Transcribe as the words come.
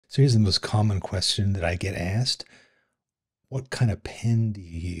So here's the most common question that I get asked. What kind of pen do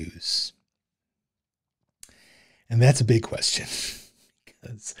you use? And that's a big question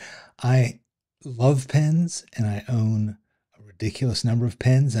because I love pens and I own a ridiculous number of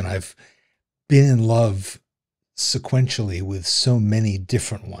pens, and I've been in love sequentially with so many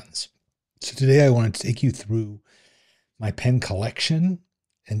different ones. So today I wanted to take you through my pen collection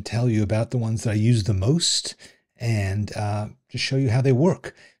and tell you about the ones that I use the most and just show you how they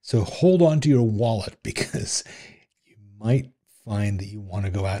work. So hold on to your wallet because you might find that you want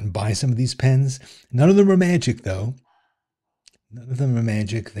to go out and buy some of these pens. None of them are magic though. None of them are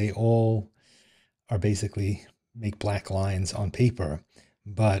magic. They all are basically make black lines on paper.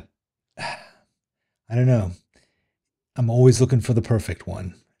 But I don't know. I'm always looking for the perfect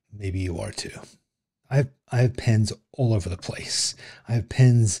one. Maybe you are too. I have pens all over the place. I have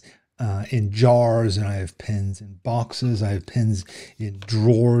pens in jars, and I have pens in boxes. I have pens in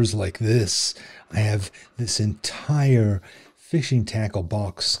drawers like this. I have this entire fishing tackle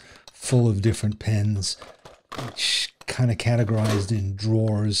box full of different pens, each kind of categorized in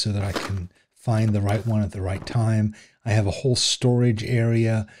drawers so that I can find the right one at the right time. I have a whole storage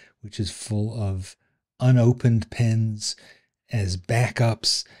area which is full of unopened pens as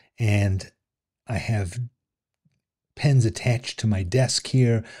backups, and I have pens attached to my desk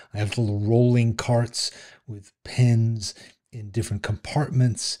here. I have little rolling carts with pens in different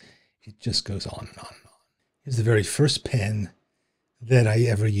compartments. It just goes on and on and on. Here's the very first pen that I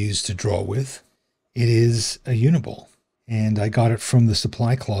ever used to draw with. It is a Uniball, and I got it from the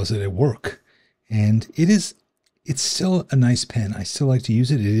supply closet at work. And it's still a nice pen. I still like to use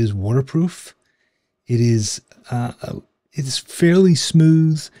it. It is waterproof. It is fairly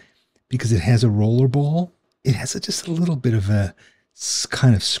smooth because it has a roller ball. It has just a little bit of a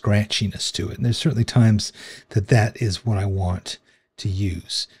kind of scratchiness to it. And there's certainly times that is what I want to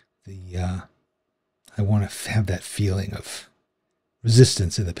use. I want to have that feeling of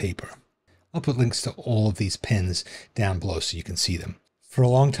resistance in the paper. I'll put links to all of these pens down below so you can see them. For a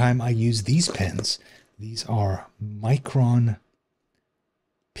long time, I used these pens. These are Micron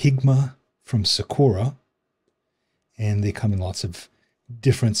Pigma from Skool, and they come in lots of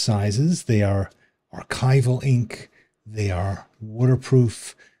different sizes. They are archival ink. They are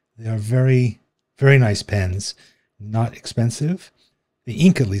waterproof. They are very, very nice pens, not expensive. The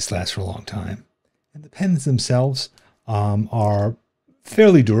ink at least lasts for a long time. And the pens themselves are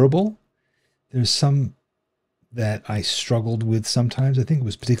fairly durable. There's some that I struggled with sometimes. I think it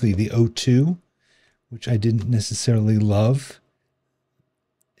was particularly the 02, which I didn't necessarily love.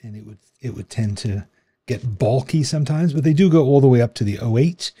 And it would tend to get bulky sometimes, but they do go all the way up to the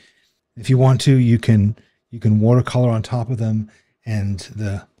 08. If you want to, you can watercolor on top of them, and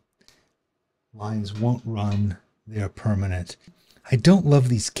the lines won't run. They're permanent. I don't love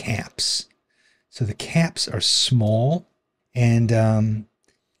these caps. So the caps are small, and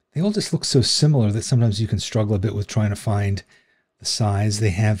they all just look so similar that sometimes you can struggle a bit with trying to find the size. They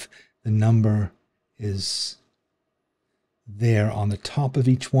have the number is there on the top of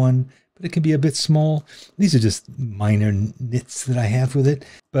each one, but it can be a bit small. These are just minor nits that I have with it,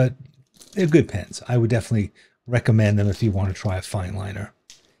 but they're good pens. I would definitely recommend them if you want to try a fine liner.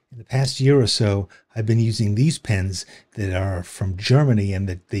 In the past year or so, I've been using these pens that are from Germany and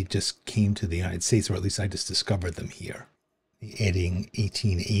that they just came to the United States, or at least I just discovered them here. The Edding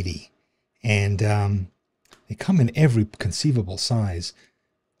 1880. And they come in every conceivable size.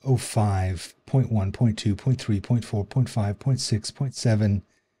 05, 0.1, 0.2, 0.3, 0.4, 0.5, 0.6, 0.7,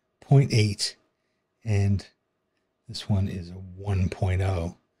 0.8, and this one is a 1.0.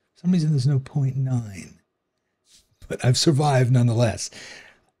 For some reason there's no 0.9, but I've survived nonetheless.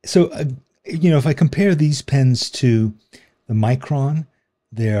 So, if I compare these pens to the Micron,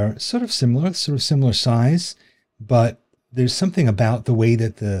 they're sort of similar size, but there's something about the way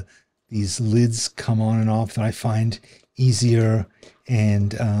that these lids come on and off that I find easier.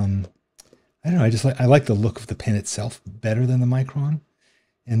 And I don't know, I like the look of the pen itself better than the Micron.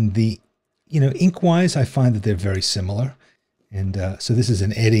 And ink wise, I find that they're very similar. And so this is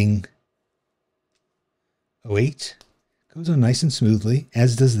an Edding 08. Goes on nice and smoothly,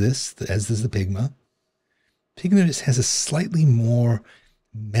 as does the Pigma. Pigma just has a slightly more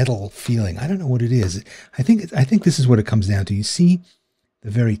metal feeling. I don't know what it is. I think this is what it comes down to. You see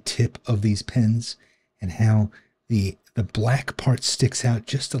the very tip of these pens and how the black part sticks out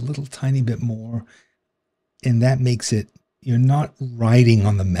just a little tiny bit more, and that makes it, you're not riding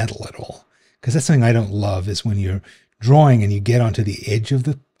on the metal at all. Because that's something I don't love, is when you're drawing and you get onto the edge of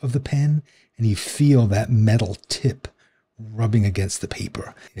the pen and you feel that metal tip rubbing against the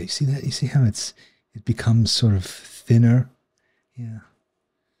paper. You see that? You see how it becomes sort of thinner? Yeah.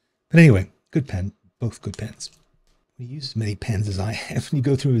 But anyway, good pen, both good pens. When you use as many pens as I have, when you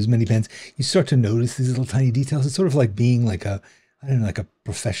go through as many pens, you start to notice these little tiny details. It's sort of like being like a, I don't know, like a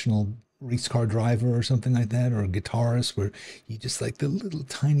professional race car driver or something like that, or a guitarist, where you just like the little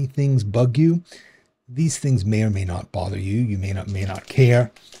tiny things bug you. These things may or may not bother you. You may not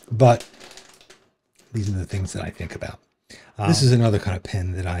care, but these are the things that I think about. This is another kind of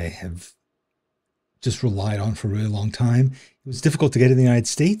pen that I have just relied on for a really long time. It was difficult to get in the United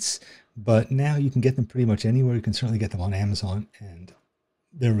States, but now you can get them pretty much anywhere. You can certainly get them on Amazon, and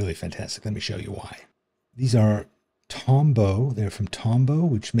they're really fantastic. Let me show you why. These are Tombow. They're from Tombow,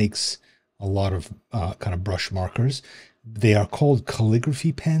 which makes a lot of kind of brush markers. They are called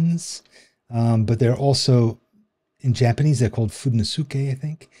calligraphy pens, but they're also, in Japanese, they're called Funosuke, I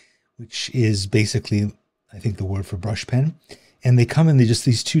think, which is basically, I think, the word for brush pen. And they come in just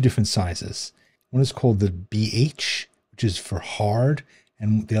these two different sizes. One is called the BH, which is for hard,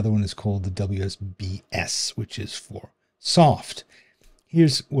 and the other one is called the WSBS, which is for soft.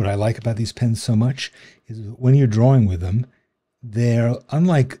 Here's what I like about these pens so much, is when you're drawing with them, they're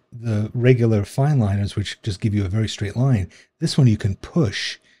unlike the regular fine liners, which just give you a very straight line. This one you can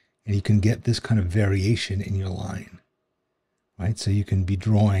push, and you can get this kind of variation in your line, right? So you can be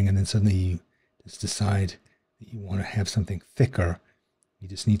drawing, and then suddenly you just decide that you want to have something thicker. You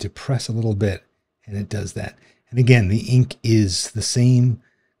just need to press a little bit, and it does that. And again, the ink is the same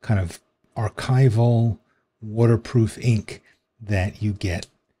kind of archival, waterproof ink that you get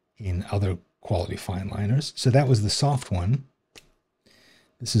in other quality fine liners. So that was the soft one.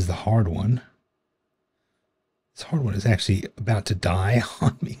 This is the hard one. This hard one is actually about to die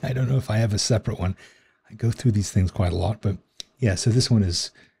on me. I don't know if I have a separate one. I go through these things quite a lot, but yeah, so this one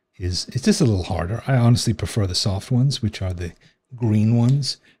is it's just a little harder. I honestly prefer the soft ones, which are the green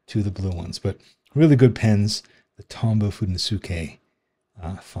ones, to the blue ones, but really good pens, the Tombow Funosuke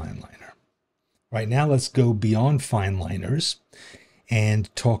fine liner. Right now, let's go beyond fine liners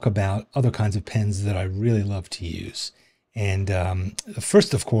and talk about other kinds of pens that I really love to use. And the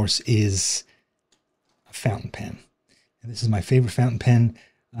first, of course, is a fountain pen. And this is my favorite fountain pen.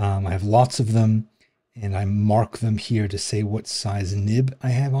 I have lots of them, and I mark them here to say what size nib I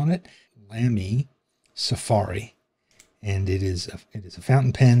have on it. Lamy Safari. And it is a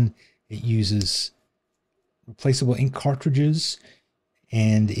fountain pen. It uses replaceable ink cartridges,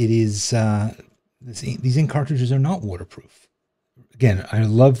 and it is these ink cartridges are not waterproof. Again, I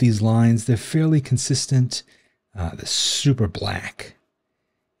love these lines. They're fairly consistent. They're super black,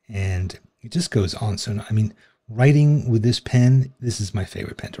 and it just goes on. So, I mean, writing with this pen, this is my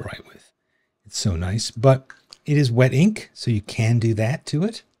favorite pen to write with. It's so nice, but it is wet ink, so you can do that to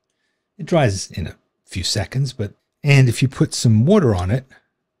it. It dries in a few seconds, and if you put some water on it,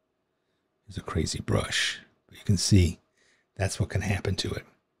 it's a crazy brush, but you can see that's what can happen to it.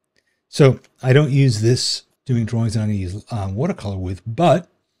 So I don't use this doing drawings that I'm going to use watercolor with, but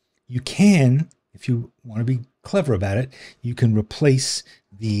you can, if you want to be clever about it, you can replace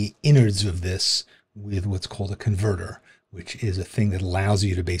the innards of this with what's called a converter, which is a thing that allows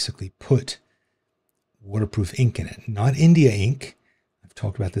you to basically put waterproof ink in it. Not India ink. I've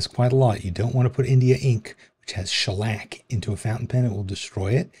talked about this quite a lot. You don't want to put India ink, which has shellac, into a fountain pen. It will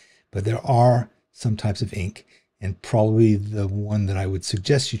destroy it. But there are some types of ink, and probably the one that I would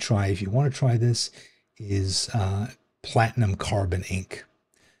suggest you try if you want to try this is platinum carbon ink.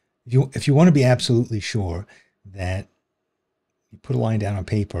 If you want to be absolutely sure that you put a line down on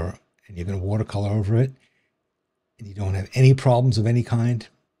paper and you're going to watercolor over it and you don't have any problems of any kind,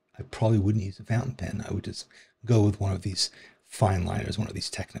 I probably wouldn't use a fountain pen. I would just go with one of these fine liners, one of these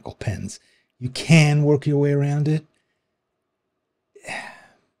technical pens. You can work your way around it.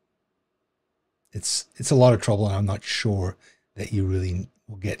 It's a lot of trouble, and I'm not sure that you really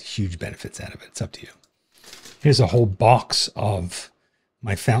will get huge benefits out of it. It's up to you. Here's a whole box of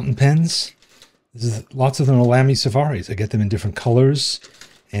my fountain pens. Lots of them are Lamy Safaris. I get them in different colors,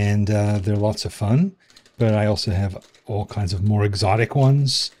 and they're lots of fun. But I also have all kinds of more exotic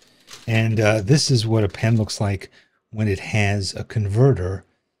ones. And this is what a pen looks like when it has a converter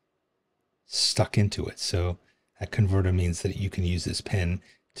stuck into it. So a converter means that you can use this pen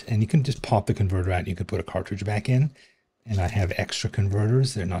and you can just pop the converter out and you can put a cartridge back in. And I have extra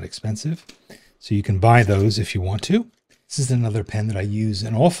converters. They're not expensive. So you can buy those if you want to. This is another pen that I use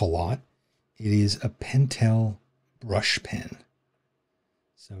an awful lot. It is a Pentel brush pen.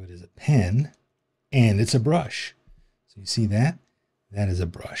 So it is a pen and it's a brush. So you see that? That is a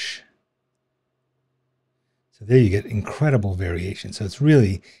brush. So there you get incredible variation. So it's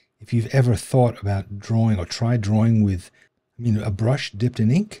really, if you've ever thought about drawing or tried drawing with, a brush dipped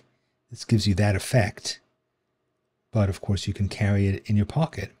in ink, this gives you that effect. But of course you can carry it in your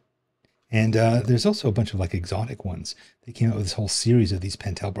pocket And there's also a bunch of like exotic ones. They came out with this whole series of these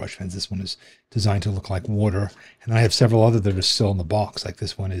Pentel brush pens. This one is designed to look like water. And I have several other that are still in the box. Like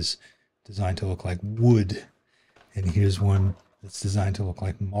this one is designed to look like wood. And here's one that's designed to look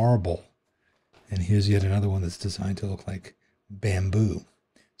like marble. And here's yet another one that's designed to look like bamboo.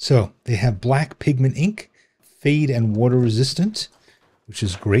 So they have black pigment ink, fade and water resistant, which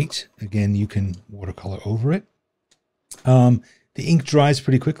is great. Again, you can watercolor over it. The ink dries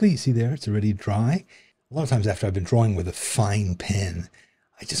pretty quickly. You see there, it's already dry. A lot of times after I've been drawing with a fine pen,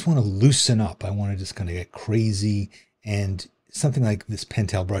 I just want to loosen up. I want to just kind of get crazy. And something like this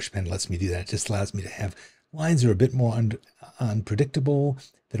Pentel brush pen lets me do that. It just allows me to have lines that are a bit more unpredictable,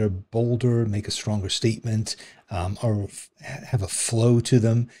 that are bolder, make a stronger statement, or have a flow to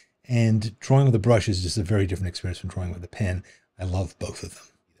them. And drawing with a brush is just a very different experience from drawing with a pen. I love both of them.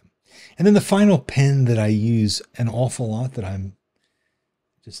 And then the final pen that I use an awful lot, that I'm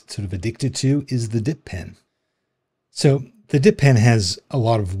just sort of addicted to, is the dip pen. So the dip pen has a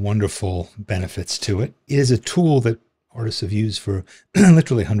lot of wonderful benefits to it. It is a tool that artists have used for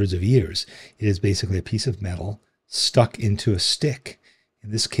literally hundreds of years. It is basically a piece of metal stuck into a stick. In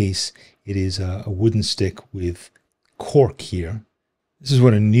this case, it is a wooden stick with cork here. This is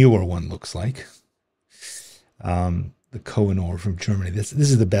what a newer one looks like. The Kohinoor from Germany. This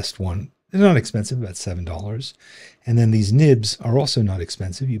is the best one. They're not expensive, about $7. And then these nibs are also not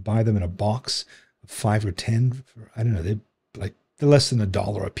expensive. You buy them in a box of 5 or 10 for, I don't know, they're less than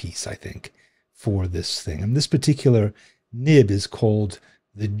 $1 a piece, I think, for this thing. And this particular nib is called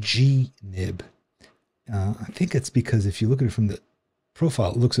the G nib. I think it's because if you look at it from the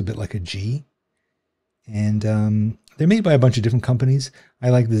profile, it looks a bit like a G. And they're made by a bunch of different companies. I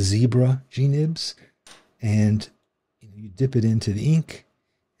like the Zebra G nibs. And you dip it into the ink,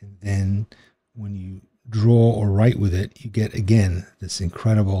 and then when you draw or write with it, you get, again, this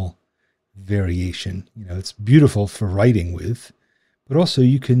incredible variation. You know, it's beautiful for writing with, but also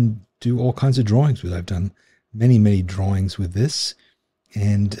you can do all kinds of drawings with. I've done many, many drawings with this,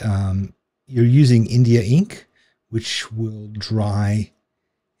 and you're using India ink, which will dry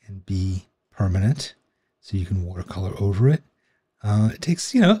and be permanent, so you can watercolor over it. It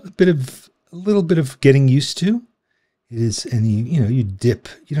takes, you know, a little bit of getting used to. It is, and you dip.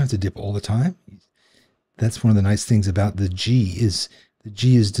 You don't have to dip all the time. That's one of the nice things about the G is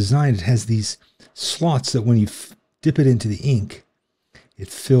designed. It has these slots that when you dip it into the ink, it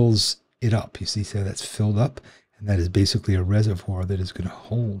fills it up. You see, so that's filled up, and that is basically a reservoir that is going to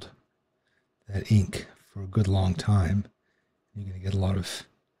hold that ink for a good long time. You're going to get a lot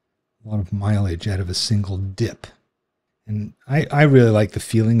of mileage out of a single dip, and I really like the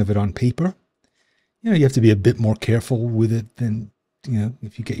feeling of it on paper. You know, you have to be a bit more careful with it than, you know,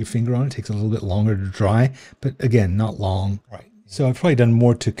 if you get your finger on it, it takes a little bit longer to dry, but again, not long. Right. So I've probably done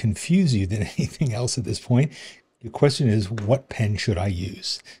more to confuse you than anything else at this point. Your question is, what pen should I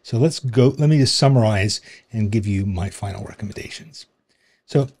use? So let me just summarize and give you my final recommendations.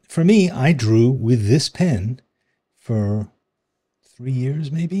 So for me, I drew with this pen for 3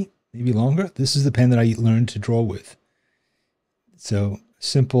 years, maybe longer. This is the pen that I learned to draw with. So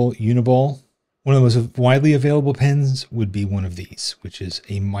simple Uniball. One of the most widely available pens would be one of these, which is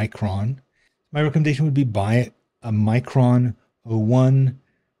a Micron. My recommendation would be buy a Micron 01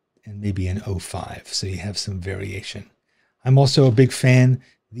 and maybe an 05, so you have some variation. I'm also a big fan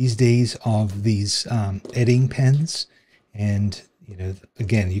these days of these Edding pens. And, you know,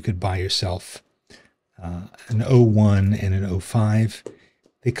 again, you could buy yourself an 01 and an 05.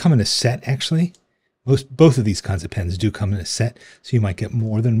 They come in a set, actually. Both of these kinds of pens do come in a set, so you might get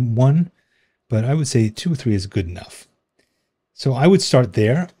more than one. But I would say 2 or 3 is good enough. So I would start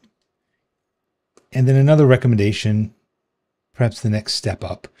there. And then another recommendation, perhaps the next step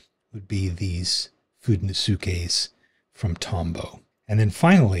up, would be these Fudenosuke's from Tombow. And then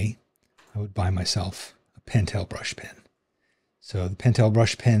finally, I would buy myself a Pentel brush pen. So the Pentel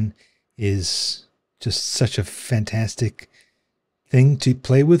brush pen is just such a fantastic thing to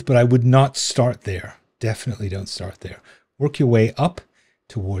play with, but I would not start there. Definitely don't start there. Work your way up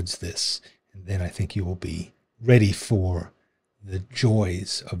towards this. And then I think you will be ready for the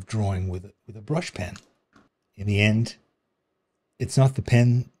joys of drawing with a brush pen. In the end, it's not the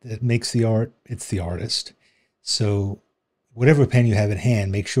pen that makes the art, it's the artist. So whatever pen you have at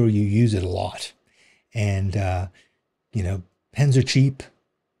hand, make sure you use it a lot. And, you know, pens are cheap,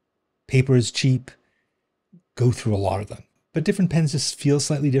 paper is cheap, go through a lot of them. But different pens just feel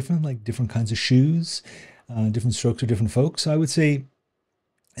slightly different, like different kinds of shoes, different strokes for different folks. So I would say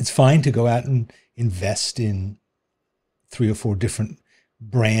it's fine to go out and invest in 3 or 4 different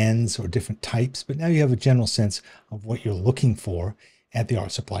brands or different types, but now you have a general sense of what you're looking for at the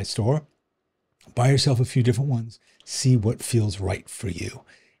art supply store. Buy yourself a few different ones. See what feels right for you.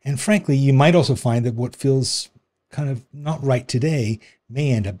 And frankly, you might also find that what feels kind of not right today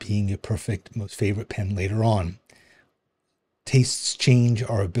may end up being your perfect, most favorite pen later on. Tastes change,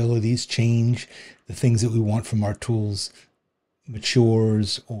 our abilities change, the things that we want from our tools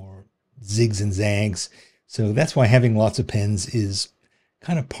matures or zigs and zags. So that's why having lots of pens is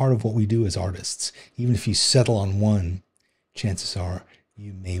kind of part of what we do as artists. Even if you settle on one, chances are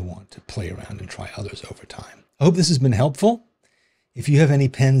you may want to play around and try others over time. I hope this has been helpful. If you have any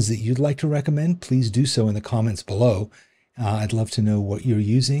pens that you'd like to recommend, please do so in the comments below. I'd love to know what you're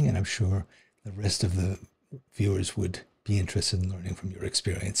using, and I'm sure the rest of the viewers would be interested in learning from your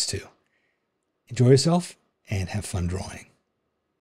experience too. Enjoy yourself and have fun drawing.